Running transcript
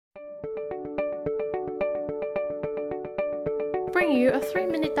bring you a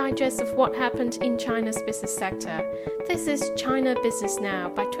 3-minute digest of what happened in China's business sector. This is China Business Now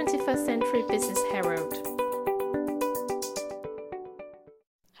by 21st Century Business Herald.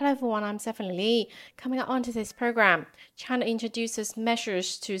 Hello everyone, I'm Stephanie Lee. Coming up on today's program, China introduces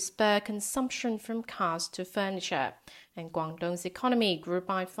measures to spur consumption from cars to furniture, and Guangdong's economy grew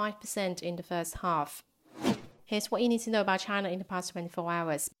by 5% in the first half. Here's what you need to know about China in the past 24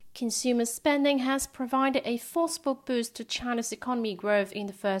 hours. Consumer spending has provided a forcible boost to China's economy growth in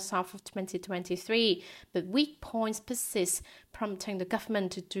the first half of 2023, but weak points persist, prompting the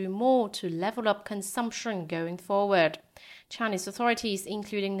government to do more to level up consumption going forward. Chinese authorities,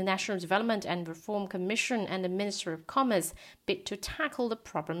 including the National Development and Reform Commission and the Ministry of Commerce, bid to tackle the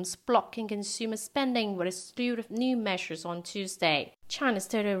problems blocking consumer spending with a slew of new measures on Tuesday. China's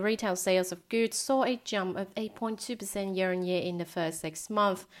total retail sales of goods saw a jump of 8.2% year-on-year in the first 6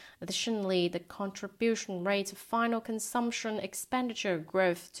 months. Additionally, the contribution rate of final consumption expenditure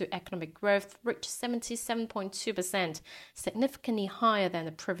growth to economic growth reached 77.2%, significantly higher than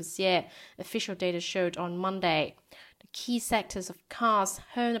the previous year, official data showed on Monday. The key sectors of cars,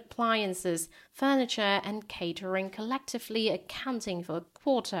 home appliances, furniture and catering collectively accounting for a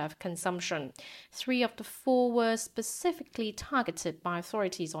quarter of consumption. 3 of the 4 were specifically targeted by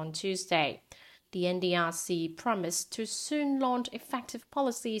authorities on Tuesday. The NDRC promised to soon launch effective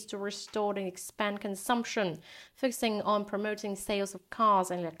policies to restore and expand consumption, focusing on promoting sales of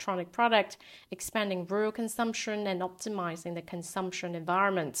cars and electronic products, expanding rural consumption, and optimizing the consumption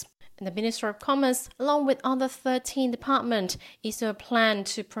environment. And the Ministry of Commerce, along with other 13 departments, issued a plan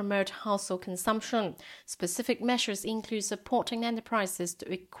to promote household consumption. Specific measures include supporting enterprises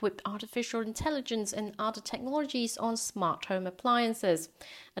to equip artificial intelligence and other technologies on smart home appliances.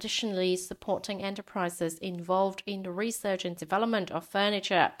 Additionally, supporting enterprises involved in the research and development of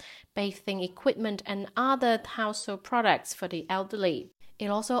furniture, bathing equipment, and other household products for the elderly. It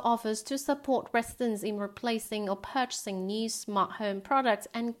also offers to support residents in replacing or purchasing new smart home products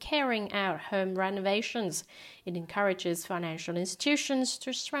and carrying out home renovations. It encourages financial institutions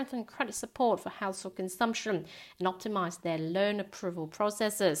to strengthen credit support for household consumption and optimize their loan approval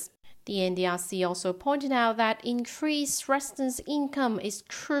processes. The NDRC also pointed out that increased residents' income is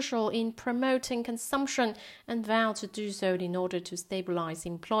crucial in promoting consumption and vowed to do so in order to stabilize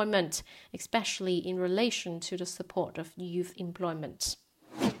employment, especially in relation to the support of youth employment.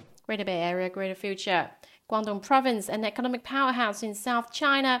 Greater Bay Area, Greater Future. Guangdong Province, an economic powerhouse in South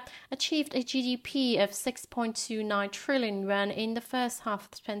China, achieved a GDP of 6.29 trillion yuan in the first half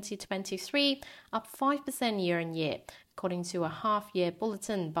of 2023, up 5% year-on-year, according to a half-year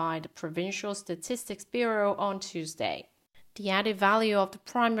bulletin by the Provincial Statistics Bureau on Tuesday. The added value of the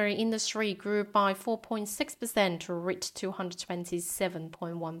primary industry grew by 4.6% to reach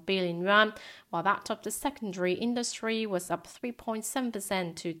 227.1 billion yuan, while that of the secondary industry was up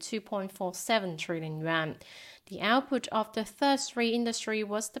 3.7% to 2.47 trillion yuan. The output of the tertiary industry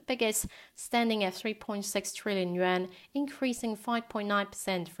was the biggest, standing at 3.6 trillion yuan, increasing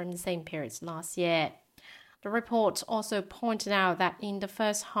 5.9% from the same period last year. The report also pointed out that in the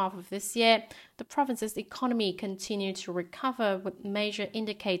first half of this year, the province's economy continued to recover with major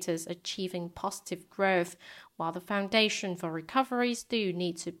indicators achieving positive growth, while the foundation for recovery still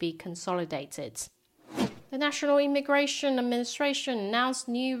needs to be consolidated. The National Immigration Administration announced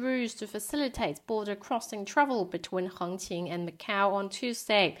new rules to facilitate border crossing travel between Hengqin and Macau on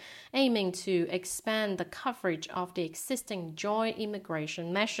Tuesday, aiming to expand the coverage of the existing joint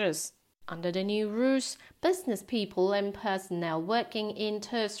immigration measures. Under the new rules, business people and personnel working in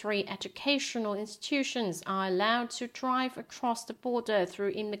tertiary educational institutions are allowed to drive across the border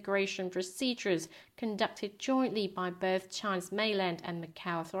through immigration procedures conducted jointly by both China's mainland and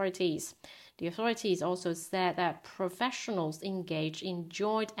Macau authorities. The authorities also said that professionals engaged in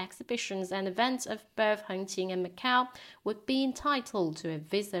joint exhibitions and events of both Hengqin and Macau would be entitled to a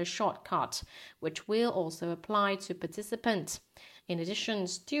visa shortcut, which will also apply to participants. In addition,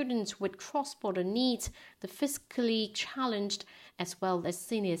 students with cross-border needs, the physically challenged, as well as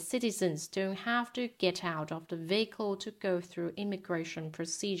senior citizens don't have to get out of the vehicle to go through immigration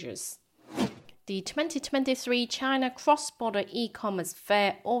procedures. The 2023 China Cross-Border E-Commerce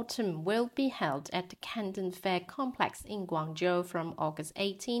Fair Autumn will be held at the Canton Fair Complex in Guangzhou from August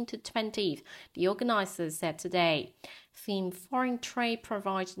 18 to 20th, the organizers said today. Theme Foreign Trade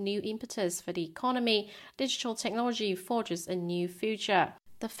provides new impetus for the economy. Digital technology forges a new future.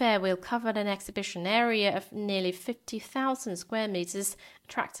 The fair will cover an exhibition area of nearly 50,000 square meters,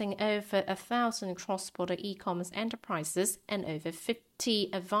 attracting over 1,000 cross-border e-commerce enterprises and over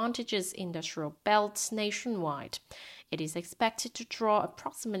 50 advantageous industrial belts nationwide. It is expected to draw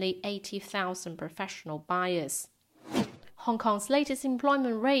approximately 80,000 professional buyers. Hong Kong's latest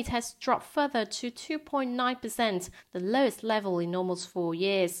employment rate has dropped further to 2.9%, the lowest level in almost 4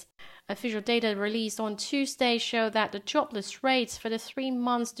 years. Official data released on Tuesday show that the jobless rate for the 3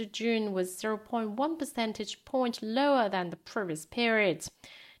 months to June was 0.1 percentage point lower than the previous period.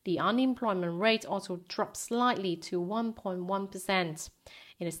 The unemployment rate also dropped slightly to 1.1%.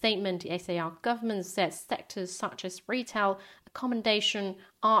 In a statement, the SAR government said sectors such as retail, accommodation,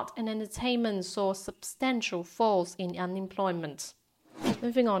 art and entertainment saw substantial falls in unemployment.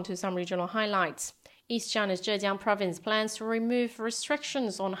 Moving on to some regional highlights. East China's Zhejiang province plans to remove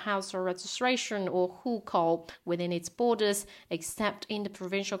restrictions on household registration or hukou within its borders, except in the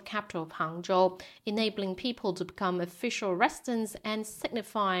provincial capital of Hangzhou, enabling people to become official residents and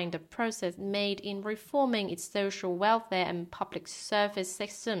signifying the process made in reforming its social welfare and public service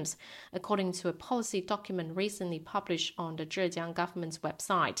systems, according to a policy document recently published on the Zhejiang government's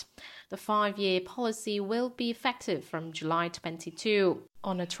website. The 5-year policy will be effective from July 22.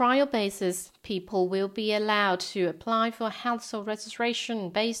 On a trial basis, people will be allowed to apply for household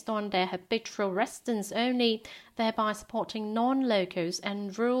registration based on their habitual residence only, thereby supporting non-locals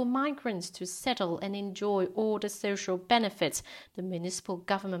and rural migrants to settle and enjoy all the social benefits the municipal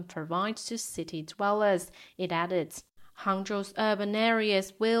government provides to city dwellers, it added. Hangzhou's urban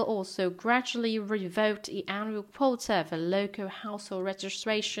areas will also gradually revoke the annual quota for local household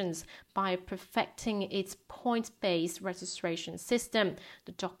registrations by perfecting its point-based registration system,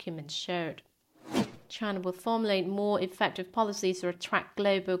 the document showed. China will formulate more effective policies to attract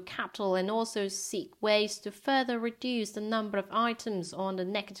global capital and also seek ways to further reduce the number of items on the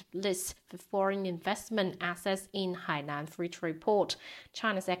negative list for foreign investment assets in Hainan Free Trade Report,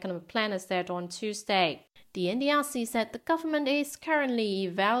 China's economic planner said on Tuesday. The NDRC said the government is currently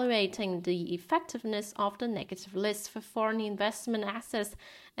evaluating the effectiveness of the negative list for foreign investment assets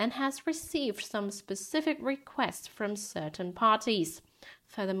and has received some specific requests from certain parties.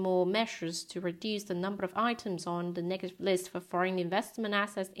 Furthermore, measures to reduce the number of items on the negative list for foreign investment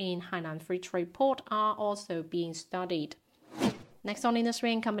assets in Hainan Free Trade Report are also being studied. Next on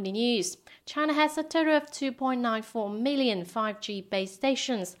industry and company news, China has a total of 2.94 million 5G base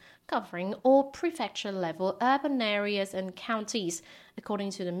stations covering all prefecture-level urban areas and counties,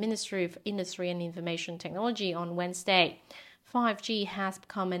 according to the Ministry of Industry and Information Technology on Wednesday. 5G has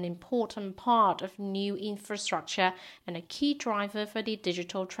become an important part of new infrastructure and a key driver for the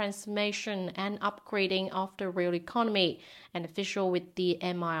digital transformation and upgrading of the real economy, an official with the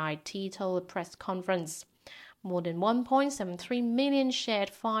MIIT told a press conference. More than 1.73 million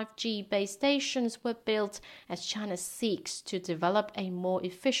shared 5G base stations were built as China seeks to develop a more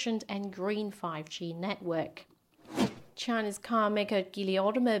efficient and green 5G network. China's car maker Geely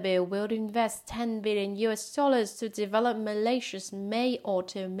Automobile will invest $10 billion to develop Malaysia's May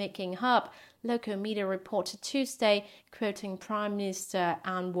automaking hub, local media reported Tuesday, quoting Prime Minister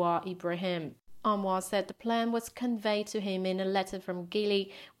Anwar Ibrahim. Anwar said the plan was conveyed to him in a letter from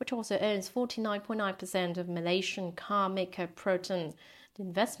Geely, which also owns 49.9% of Malaysian car maker Proton. The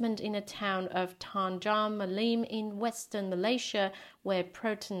investment in the town of Tanjung Malim in western Malaysia, where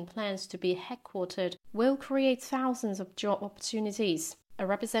Proton plans to be headquartered, will create thousands of job opportunities. A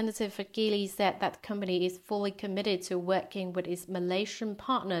representative for Geely said that the company is fully committed to working with its Malaysian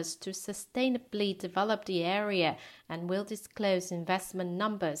partners to sustainably develop the area and will disclose investment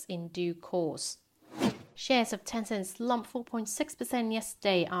numbers in due course. Shares of Tencent slumped 4.6%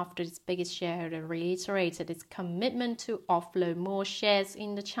 yesterday after its biggest shareholder reiterated its commitment to offload more shares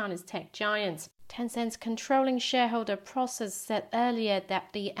in the Chinese tech giant. Tencent's controlling shareholder process said earlier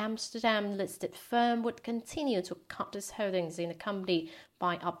that the Amsterdam-listed firm would continue to cut its holdings in the company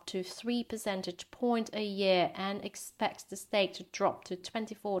by up to 3 percentage points a year and expects the stake to drop to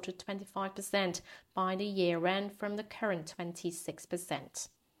 24 to 25% by the year end from the current 26%.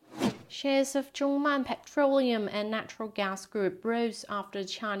 Shares of Zhongman Petroleum and Natural Gas Group rose after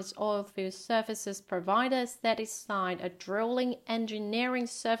Chinese oilfield services provider said it signed a drilling engineering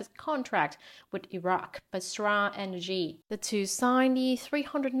service contract with Iraq Basra Energy. The two signed the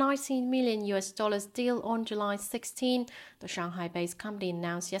 $319 million deal on July 16, the Shanghai-based company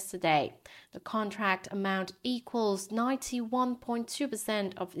announced yesterday. The contract amount equals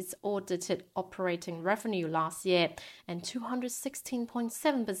 91.2% of its audited operating revenue last year and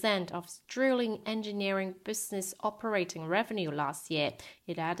 216.7% of its drilling engineering business operating revenue last year,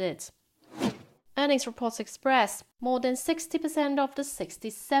 it added. Earnings reports express more than 60% of the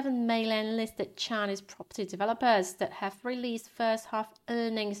 67 mainland-listed Chinese property developers that have released first-half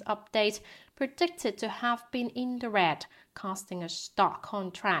earnings update predicted to have been in the red, casting a stark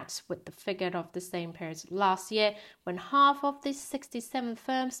contrast with the figure of the same period last year when half of these 67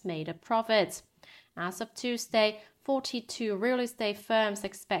 firms made a profit. As of Tuesday, 42 real estate firms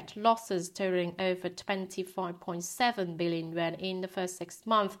expect losses totaling over 25.7 billion yuan in the first 6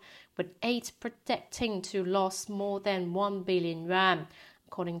 months, with 8 predicting to lose more than 1 billion yuan,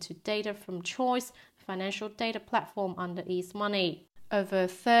 according to data from Choice, a financial data platform under East Money. Over a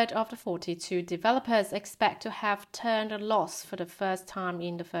third of the 42 developers expect to have turned a loss for the first time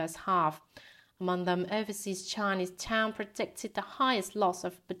in the first half. Among them, overseas Chinese town predicted the highest loss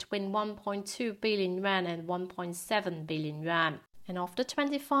of between 1.2 billion yuan and 1.7 billion yuan. And of the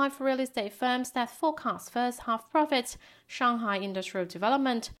 25 real estate firms that forecast first half profits, Shanghai Industrial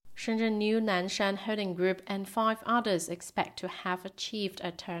Development, Shenzhen New Nanshan Holding Group, and 5 others expect to have achieved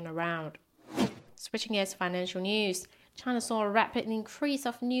a turnaround. Switching gears to financial news. China saw a rapid increase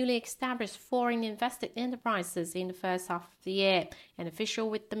of newly established foreign invested enterprises in the first half of the year, an official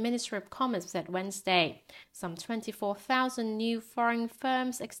with the Ministry of Commerce said Wednesday. Some 24,000 new foreign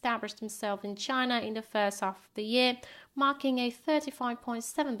firms established themselves in China in the first half of the year, marking a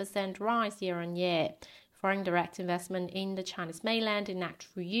 35.7% rise year-on-year. Foreign direct investment in the Chinese mainland in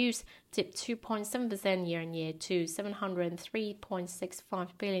actual use dipped 2.7% year-on-year to 703.65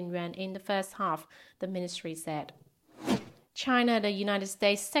 billion yuan in the first half, the ministry said. China, the United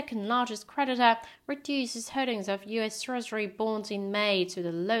States' second largest creditor, reduced its holdings of U.S. Treasury bonds in May to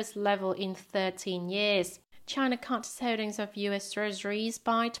the lowest level in 13 years. China cut its holdings of U.S. Treasuries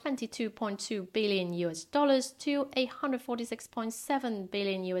by $22.2 billion to $146.7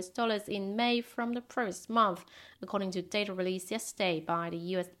 billion in May from the previous month, according to data released yesterday by the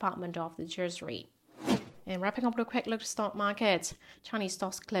U.S. Department of the Treasury. And wrapping up with a quick look at the stock market, Chinese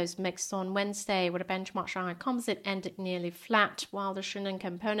stocks closed mixed on Wednesday, with the benchmark Shanghai Composite ended nearly flat, while the Shenzhen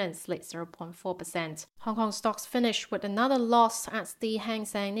component slid 0.4%. Hong Kong stocks finished with another loss as the Hang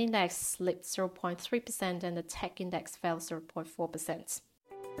Seng Index slipped 0.3% and the Tech Index fell 0.4%.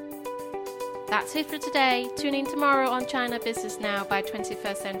 That's it for today. Tune in tomorrow on China Business Now by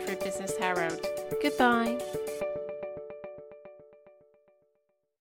 21st Century Business Herald. Goodbye.